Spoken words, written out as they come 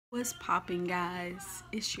What's popping, guys?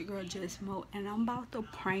 It's your girl Jesmo, and I'm about to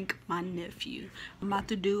prank my nephew.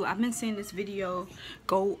 I've been seeing this video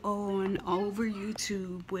go on over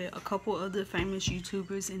YouTube with a couple other famous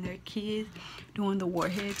YouTubers and their kids doing the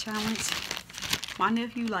Warhead challenge. My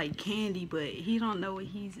nephew like candy, but he don't know what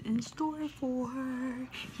he's in store for.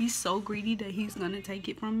 He's so greedy that he's gonna take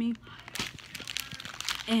it from me,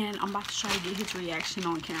 and I'm about to try to get his reaction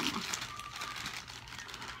on camera.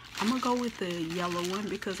 I'm gonna go with the yellow one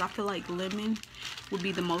because I feel like lemon would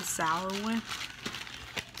be the most sour one.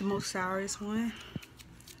 The most sourest one.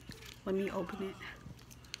 Let me open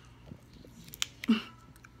it.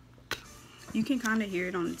 You can kind of hear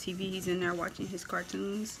it on the TV. He's in there watching his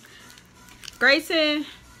cartoons. Grayson!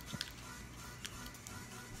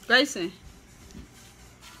 Grayson!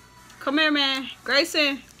 Come here, man.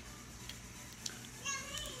 Grayson!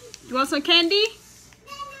 You want some candy?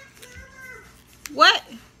 What?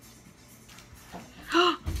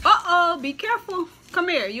 Uh-oh, be careful. Come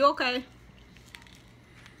here, you okay?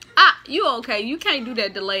 Ah, you okay. You can't do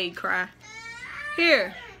that delayed cry.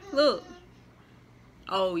 Here, look.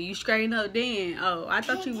 Oh, you straighten up then. Oh, I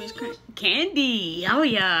thought you was candy. Oh,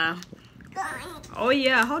 yeah. Oh,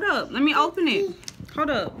 yeah. Hold up. Let me open it. Hold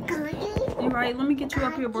up. You right? Let me get you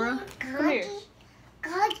up here, bro. Come here.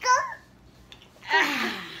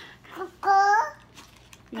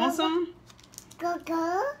 You want some?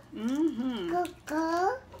 Mm-hmm.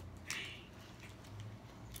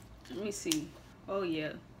 Let me see. Oh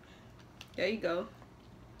yeah. There you go.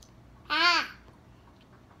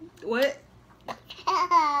 What?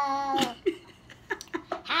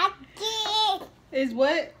 Is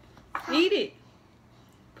what? Eat it.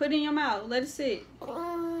 Put it in your mouth. Let it sit.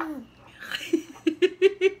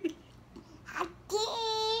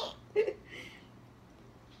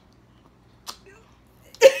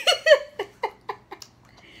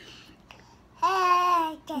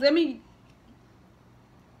 Let me.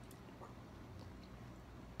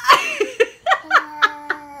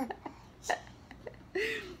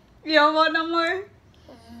 You don't want no more?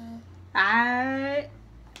 Alright.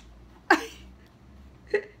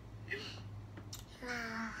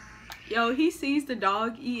 Yo, he sees the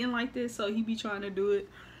dog eating like this, so he be trying to do it.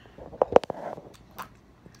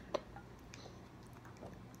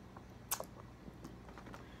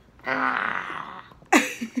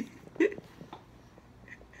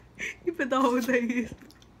 He put the whole thing in.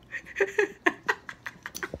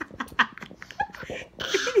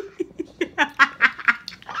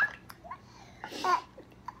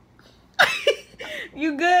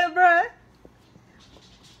 You good, bruh?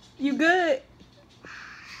 You good?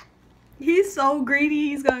 He's so greedy,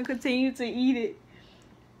 he's gonna continue to eat it.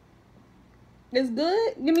 It's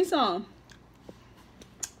good? Give me some.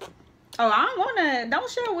 Oh, I don't want that. Don't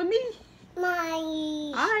share it with me.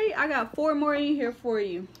 Alright, I got 4 more in here for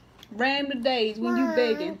you. Random days when you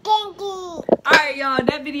begging. Alright, y'all,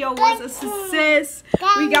 that video was a success.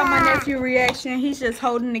 We got my nephew reaction. He's just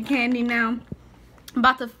holding the candy now. I'm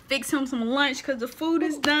about to fix him some lunch because the food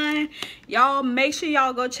is done. Y'all make sure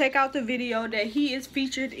y'all go check out the video that he is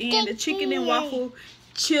featured in, the chicken and waffle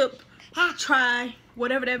chip try,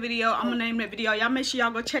 whatever that video. I'm gonna name that video. Y'all make sure y'all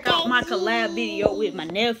go check out my collab video with my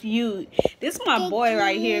nephew. This is my boy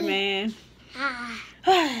right here, man.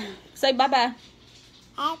 Say bye-bye.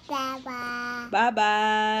 Bye-bye.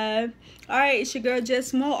 Bye-bye. All right, it's your girl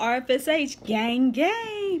Jesmo, RFSH. Gang,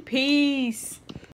 gang. Peace.